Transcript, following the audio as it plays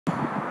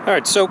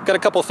Alright, so got a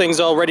couple things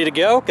all ready to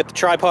go. Got the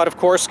tripod, of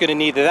course, going to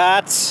need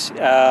that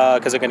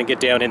because I'm going to get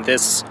down in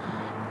this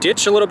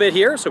ditch a little bit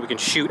here so we can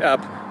shoot up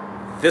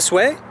this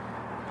way,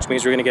 which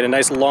means we're going to get a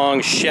nice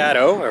long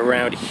shadow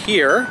around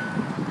here,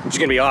 which is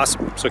going to be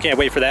awesome. So can't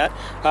wait for that.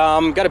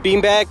 Got a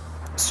beanbag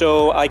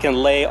so I can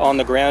lay on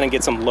the ground and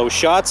get some low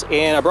shots,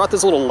 and I brought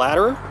this little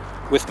ladder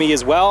with me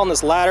as well. On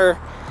this ladder,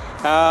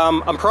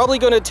 I'm probably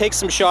going to take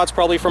some shots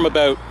probably from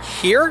about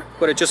here,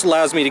 but it just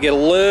allows me to get a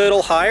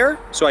little higher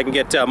so I can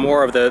get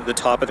more of the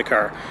top of the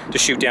car to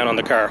shoot down on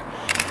the car.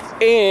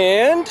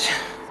 And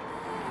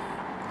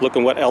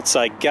looking what else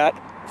I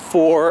got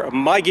for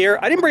my gear.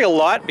 I didn't bring a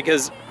lot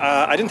because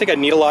I didn't think I'd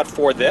need a lot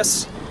for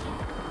this.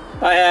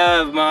 I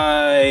have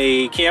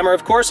my camera,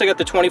 of course. I got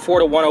the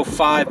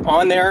 24-105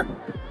 on there.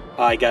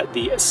 I got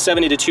the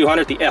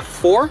 70-200, the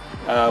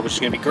f4, which is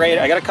going to be great.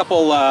 I got a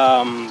couple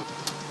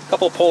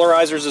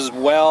polarizers as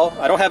well.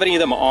 I don't have any of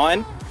them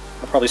on.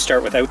 I'll probably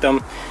start without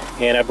them.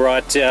 And I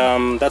brought,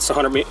 that's the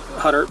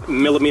 100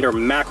 millimeter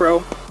macro,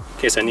 in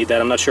case I need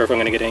that. I'm not sure if I'm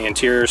gonna get any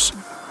interiors.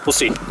 We'll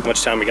see how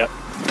much time we got.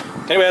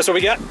 Anyway, that's what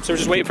we got. So we're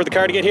just waiting for the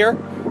car to get here.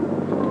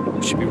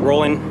 Should be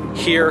rolling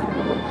here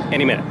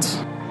any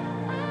minute.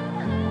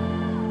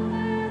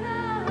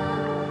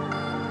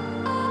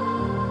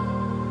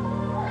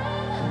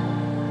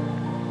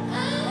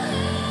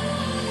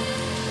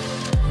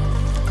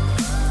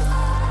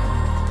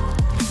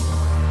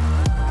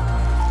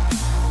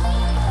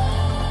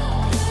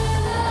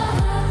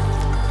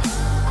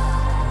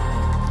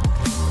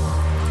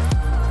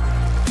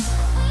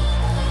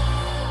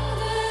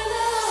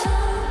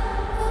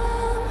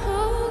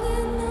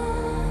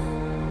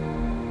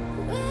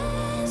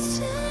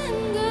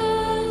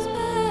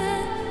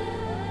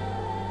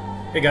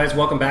 Hey guys,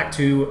 welcome back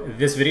to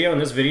this video. In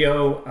this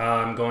video,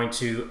 I'm going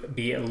to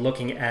be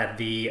looking at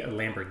the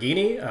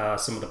Lamborghini,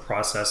 some of the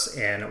process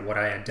and what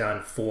I had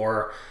done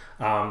for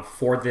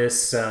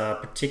this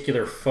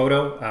particular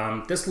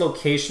photo. This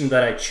location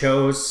that I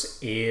chose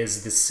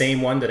is the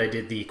same one that I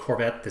did the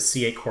Corvette, the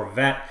C8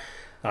 Corvette,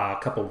 a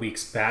couple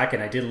weeks back,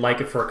 and I did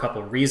like it for a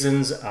couple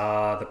reasons.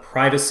 The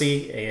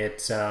privacy,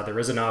 there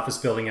is an office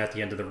building at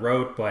the end of the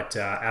road, but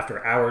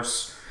after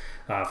hours,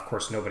 of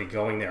course, nobody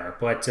going there.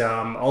 But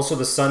also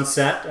the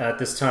sunset at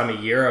this time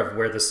of year of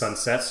where the sun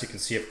sets, you can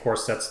see, of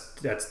course,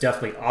 that's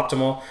definitely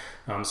optimal.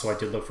 So I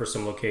did look for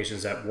some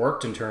locations that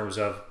worked in terms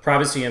of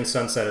privacy and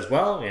sunset as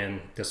well,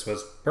 and this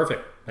was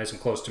perfect, nice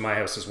and close to my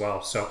house as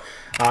well. So,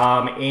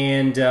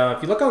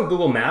 if you look on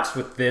Google Maps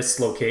with this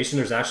location,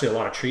 there's actually a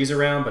lot of trees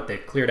around, but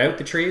they've cleared out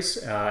the trees,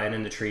 and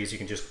in the trees you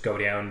can just go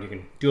down, you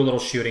can do a little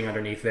shooting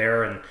underneath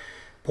there and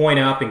point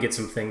up and get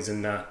some things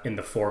in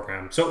the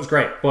foreground. So it was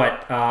great,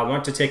 but I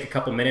want to take a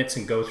couple minutes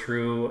and go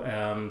through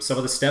some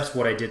of the steps,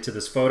 what I did to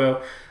this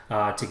photo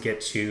to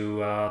get to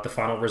the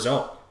final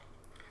result.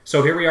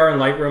 So here we are in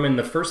Lightroom, and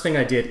the first thing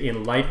I did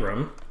in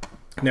Lightroom,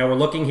 now we're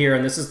looking here,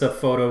 and this is the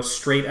photo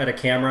straight at a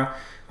camera,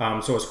 so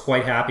I was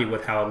quite happy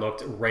with how it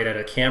looked right at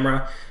a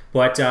camera.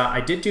 But I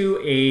did do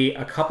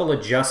a couple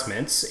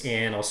adjustments,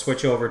 and I'll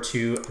switch over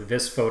to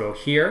this photo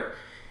here.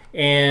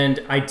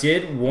 And I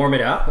did warm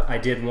it up. I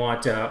did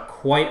want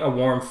quite a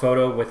warm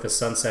photo with the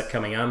sunset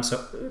coming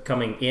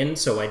in,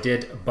 so I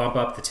did bump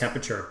up the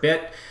temperature a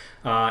bit.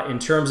 In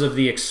terms of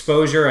the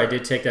exposure, I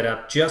did take that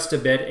up just a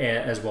bit,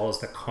 as well as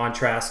the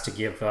contrast to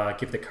give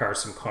the car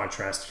some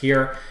contrast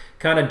here.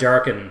 Kind of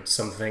darken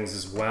some things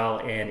as well,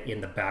 and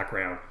in the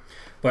background.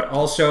 But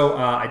also,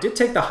 I did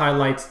take the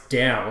highlights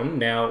down.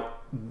 Now,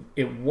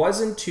 it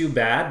wasn't too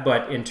bad,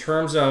 but in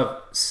terms of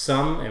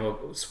some, and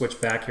we'll switch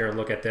back here and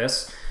look at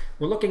this,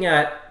 we're looking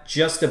at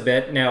just a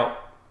bit. Now,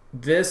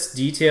 this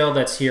detail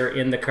that's here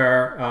in the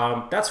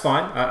car, that's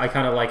fine. I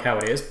kind of like how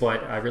it is,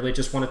 but I really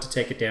just wanted to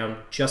take it down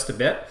just a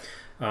bit.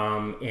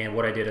 And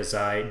what I did is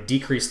I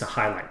decreased the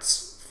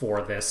highlights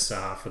for this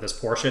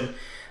portion.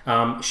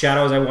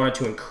 Shadows I wanted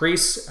to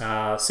increase.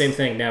 Same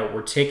thing. Now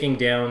we're taking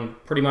down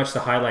pretty much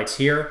the highlights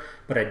here,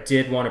 but I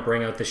did want to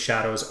bring out the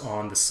shadows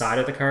on the side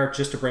of the car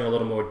just to bring a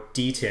little more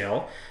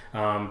detail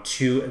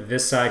to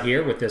this side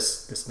here with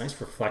this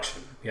nice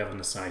reflection we have on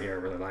the side here I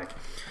really like.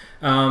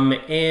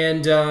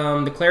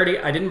 The clarity,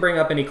 I didn't bring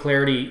up any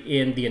clarity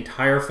in the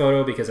entire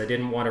photo because I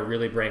didn't want to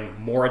really bring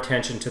more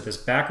attention to this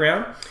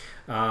background.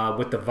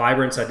 With the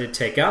vibrance I did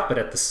take up, but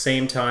at the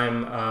same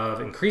time of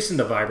increasing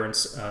the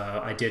vibrance,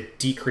 I did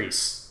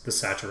decrease the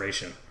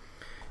saturation.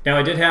 Now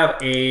I did have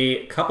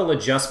a couple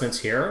adjustments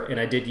here, and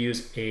I did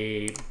use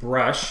a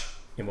brush,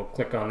 and we'll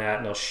click on that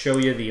and I'll show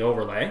you the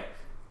overlay.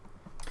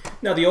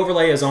 Now the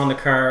overlay is on the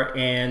car,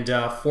 and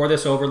for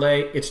this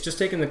overlay, it's just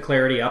taking the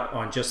clarity up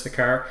on just the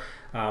car.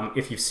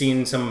 If you've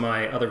seen some of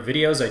my other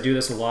videos, I do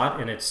this a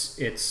lot, and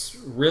it's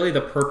really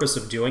the purpose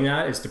of doing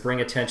that is to bring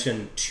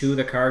attention to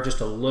the car,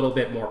 just a little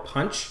bit more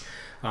punch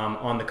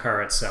on the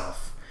car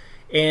itself.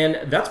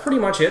 And that's pretty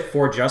much it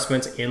for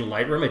adjustments in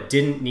Lightroom. It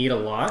didn't need a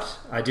lot.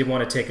 I did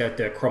want to take out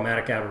the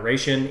chromatic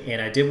aberration,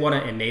 and I did want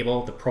to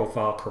enable the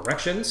profile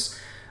corrections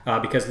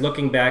because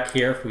looking back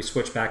here, if we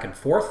switch back and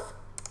forth,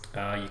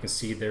 you can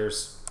see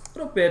there's a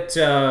little bit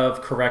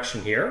of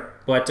correction here,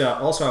 But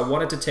also I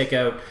wanted to take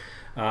out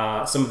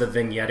some of the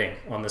vignetting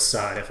on the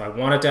side. If I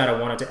wanted that, I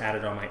wanted to add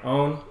it on my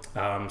own,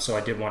 so I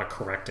did want to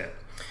correct it.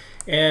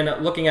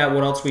 And looking at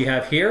what else we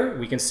have here,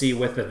 we can see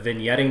with the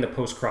vignetting, the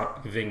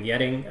post-crop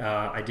vignetting,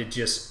 I did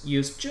just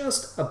use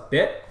just a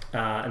bit,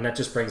 and that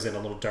just brings in a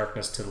little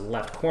darkness to the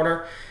left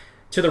corner.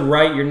 To the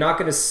right, you're not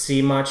going to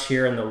see much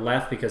here in the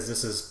left because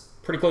this is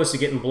pretty close to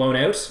getting blown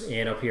out,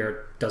 and up here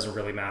it doesn't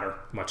really matter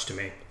much to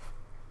me.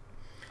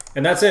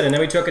 And that's it. And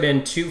then we took it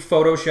into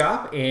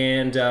Photoshop,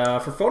 and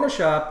for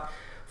Photoshop,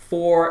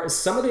 for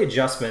some of the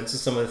adjustments and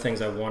some of the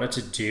things I wanted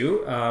to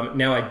do,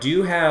 now I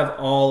do have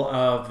all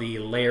of the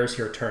layers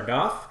here turned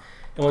off,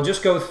 and we'll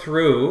just go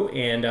through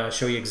and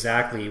show you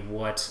exactly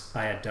what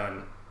I had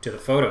done to the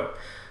photo.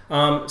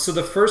 So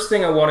the first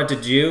thing I wanted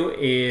to do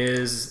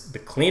is the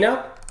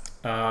cleanup.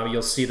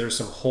 You'll see there's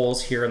some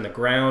holes here in the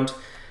ground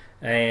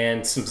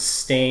and some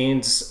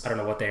stains. I don't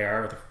know what they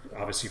are,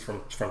 obviously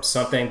from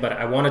something, but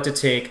I wanted to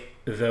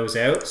take those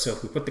out. So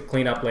if we put the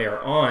cleanup layer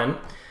on,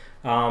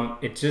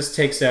 it just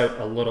takes out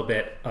a little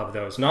bit of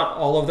those. Not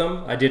all of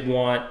them. I did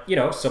want, you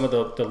know, some of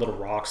the little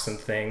rocks and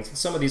things, and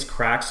some of these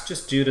cracks,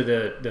 just due to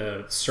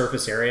the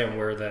surface area and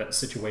where the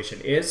situation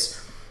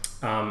is.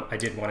 I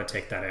did want to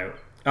take that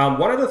out.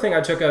 One other thing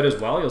I took out as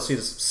well, you'll see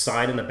this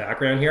sign in the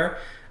background here.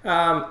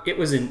 It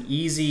was an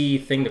easy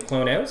thing to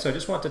clone out, so I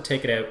just want to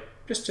take it out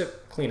just to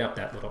clean up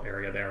that little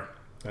area there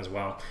as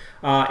well.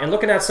 And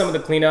looking at some of the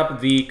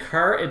cleanup, the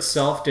car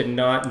itself did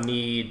not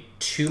need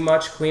too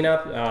much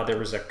cleanup. There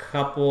was a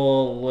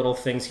couple little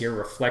things here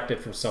reflected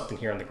from something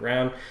here on the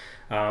ground.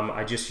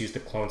 I just used the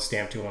clone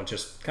stamp tool and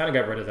just kind of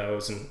got rid of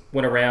those and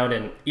went around,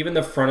 and even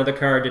the front of the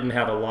car didn't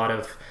have a lot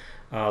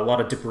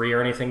of debris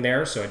or anything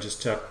there, so I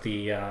just took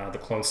the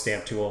clone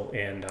stamp tool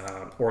and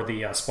or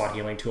the spot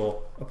healing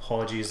tool,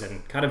 apologies,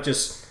 and kind of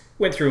just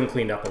went through and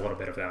cleaned up a little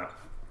bit of that.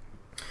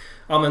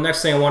 The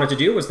next thing I wanted to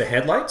do was the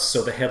headlights.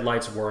 So the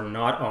headlights were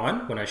not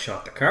on when I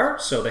shot the car.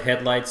 So the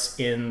headlights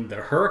in the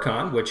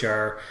Huracán, which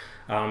are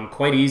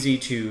quite easy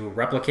to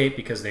replicate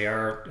because they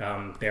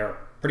are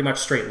pretty much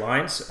straight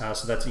lines.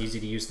 So that's easy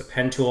to use the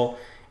pen tool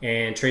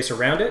and trace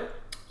around it.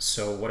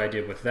 So what I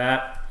did with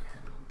that,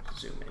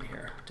 zoom in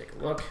here, take a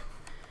look.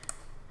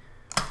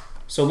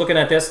 So looking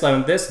at this,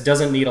 this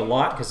doesn't need a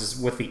lot because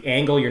with the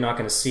angle, you're not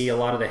going to see a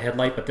lot of the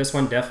headlight, but this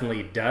one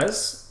definitely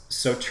does.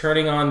 So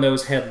turning on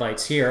those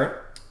headlights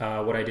here,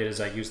 what I did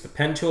is I used the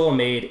pen tool,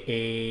 made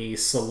a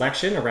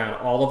selection around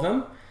all of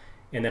them,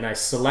 and then I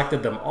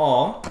selected them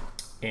all,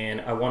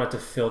 and I wanted to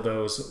fill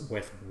those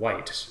with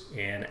white.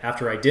 And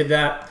after I did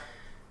that,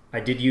 I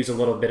did use a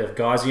little bit of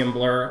Gaussian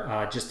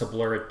blur just to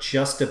blur it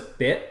just a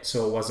bit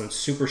so it wasn't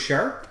super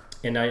sharp.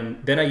 And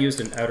then I used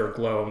an outer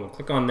glow, and we'll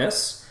click on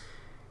this.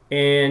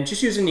 And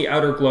just using the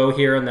outer glow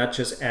here, and that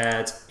just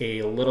adds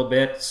a little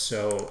bit.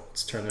 So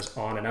let's turn this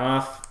on and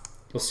off.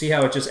 You'll see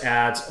how it just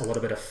adds a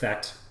little bit of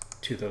effect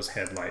to those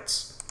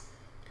headlights.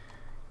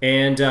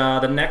 And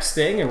the next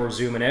thing, and we're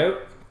zooming out,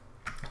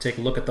 take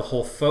a look at the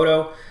whole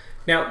photo.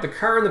 Now the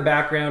car in the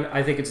background,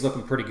 I think it's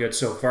looking pretty good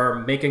so far,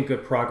 making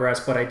good progress,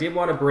 but I did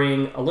want to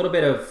bring a little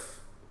bit of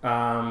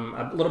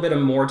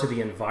more to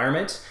the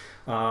environment,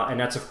 and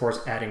that's of course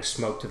adding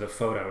smoke to the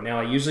photo. Now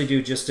I usually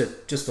do just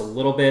a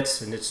little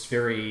bit, and it's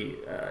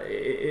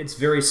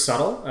very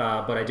subtle,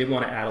 but I did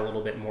want to add a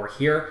little bit more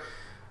here.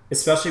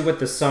 Especially with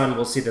the sun,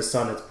 we'll see the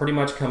sun, it's pretty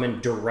much coming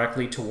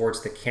directly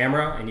towards the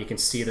camera, and you can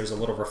see there's a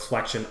little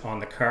reflection on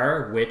the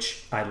car,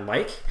 which I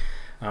like.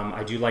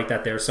 I do like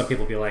that there. Some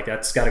people be like,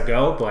 that's gotta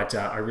go, but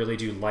I really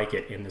do like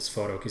it in this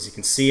photo because you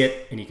can see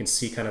it, and you can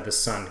see kind of the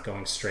sun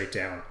going straight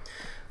down.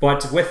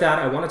 But with that,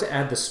 I wanted to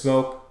add the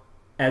smoke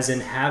as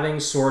in having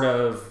sort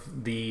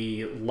of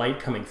the light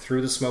coming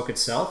through the smoke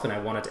itself, and I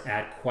wanted to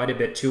add quite a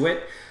bit to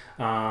it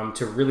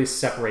to really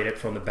separate it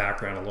from the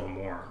background a little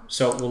more.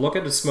 So we'll look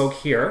at the smoke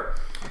here.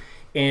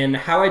 And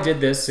how I did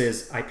this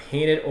is I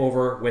painted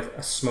over with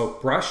a smoke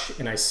brush,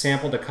 and I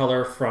sampled a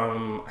color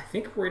from, I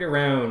think, right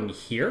around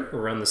here,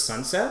 around the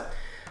sunset.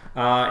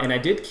 And I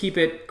did keep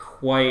it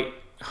quite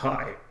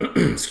high,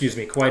 excuse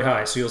me, quite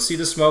high. So you'll see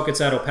the smoke,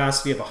 it's at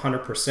opacity of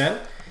 100%.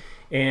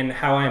 And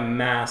how I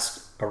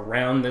masked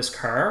around this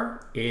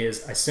car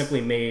is I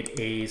simply made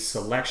a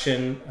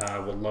selection.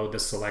 We'll load the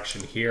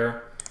selection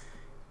here.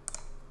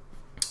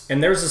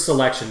 And there's a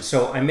selection.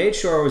 So I made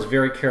sure I was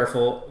very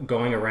careful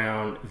going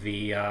around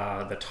the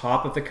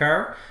top of the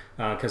car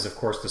because of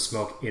course the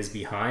smoke is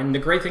behind. The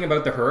great thing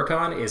about the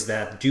Huracán is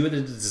that due to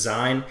the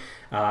design,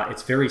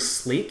 it's very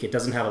sleek. It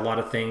doesn't have a lot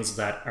of things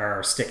that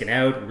are sticking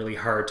out, really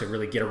hard to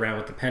really get around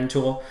with the pen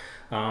tool.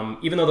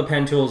 Even though the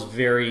pen tool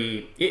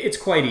is it's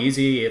quite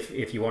easy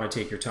if you want to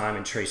take your time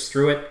and trace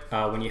through it.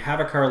 When you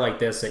have a car like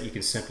this that you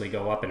can simply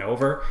go up and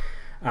over,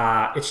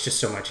 it's just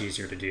so much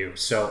easier to do.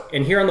 So,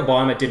 and here on the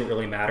bottom, it didn't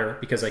really matter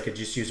because I could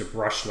just use a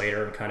brush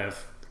later and kind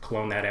of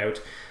clone that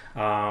out.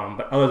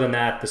 But other than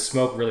that, the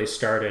smoke really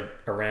started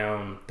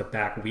around the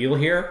back wheel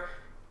here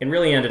and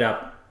really ended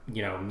up,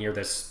 you know, near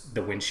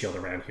the windshield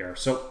around here.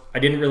 So I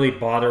didn't really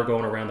bother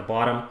going around the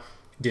bottom.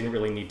 Didn't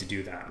really need to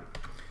do that.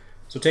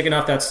 So taking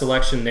off that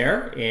selection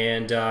there,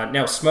 and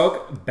now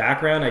smoke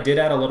background, I did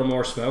add a little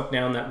more smoke.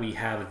 Now that we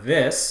have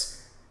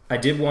this, I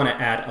did want to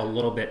add a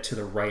little bit to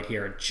the right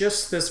here.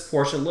 Just this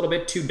portion, a little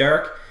bit too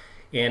dark,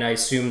 and I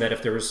assume that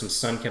if there was some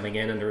sun coming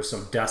in and there was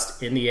some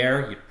dust in the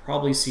air, you'd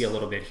probably see a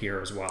little bit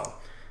here as well.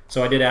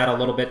 So I did add a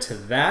little bit to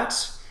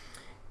that.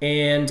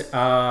 And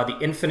the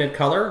infinite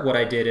color, what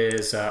I did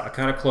is I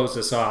kind of closed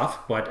this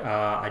off, but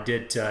I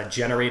did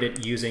generate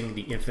it using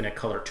the infinite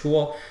color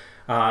tool.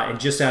 And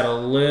just add a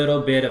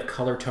little bit of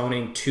color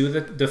toning to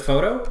the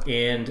photo,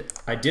 and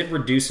I did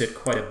reduce it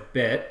quite a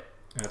bit.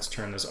 Let's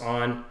turn this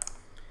on,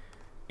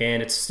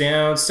 and it's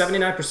down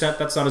 79%.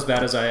 That's not as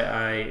bad as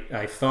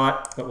I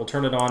thought, but we'll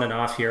turn it on and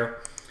off here.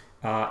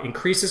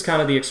 Increases kind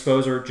of the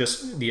exposure,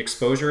 just the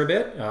exposure a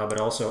bit, but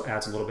also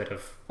adds a little bit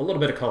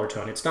of color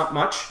tone. It's not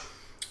much,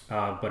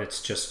 but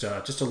it's just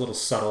a little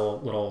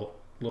subtle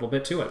little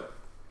bit to it.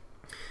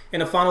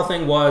 And the final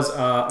thing was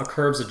a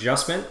curves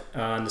adjustment.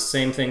 And the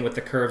same thing with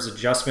the curves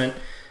adjustment.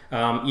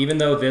 Even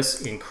though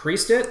this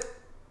increased it,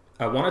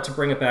 I wanted to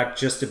bring it back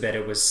just a bit.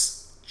 It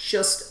was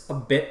just a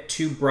bit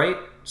too bright.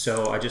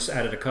 So I just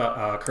added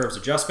a curves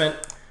adjustment.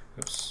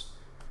 Oops.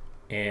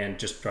 And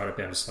just brought it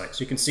down slight.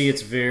 So you can see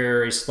it's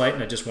very slight,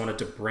 and I just wanted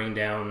to bring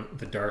down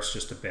the darks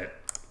just a bit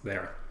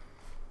there.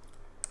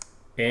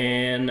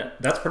 And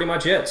that's pretty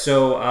much it.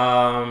 So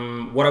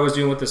what I was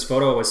doing with this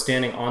photo, I was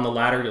standing on the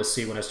ladder. You'll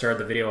see when I started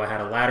the video, I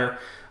had a ladder.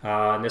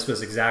 And this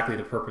was exactly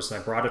the purpose I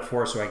brought it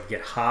for, so I could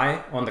get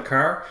high on the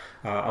car.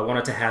 I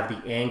wanted to have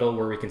the angle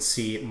where we can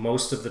see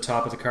most of the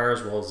top of the car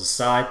as well as the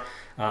side.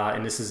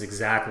 And this is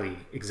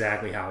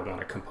exactly how I want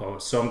to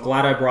compose. So I'm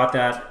glad I brought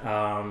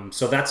that.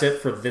 So that's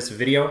it for this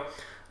video.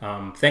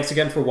 Thanks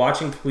again for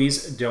watching.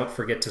 Please don't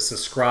forget to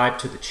subscribe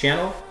to the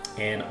channel,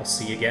 and I'll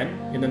see you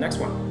again in the next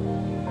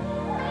one.